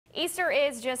Easter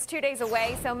is just 2 days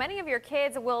away, so many of your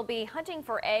kids will be hunting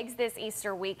for eggs this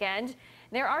Easter weekend.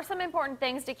 There are some important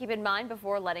things to keep in mind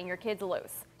before letting your kids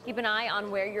loose. Keep an eye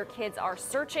on where your kids are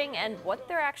searching and what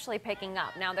they're actually picking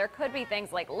up. Now, there could be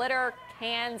things like litter,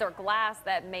 cans, or glass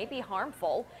that may be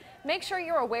harmful. Make sure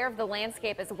you're aware of the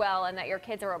landscape as well and that your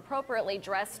kids are appropriately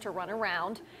dressed to run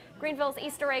around. Greenville's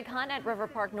Easter egg hunt at River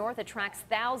Park North attracts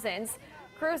thousands.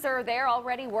 Crews are there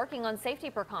already working on safety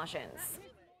precautions.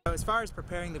 As far as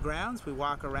preparing the grounds, we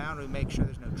walk around, we make sure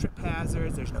there's no trip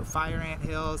hazards, there's no fire ant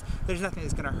hills, there's nothing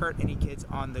that's going to hurt any kids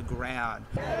on the ground.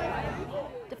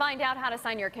 To find out how to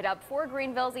sign your kid up for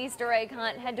Greenville's Easter egg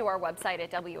hunt, head to our website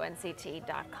at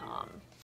WNCT.com.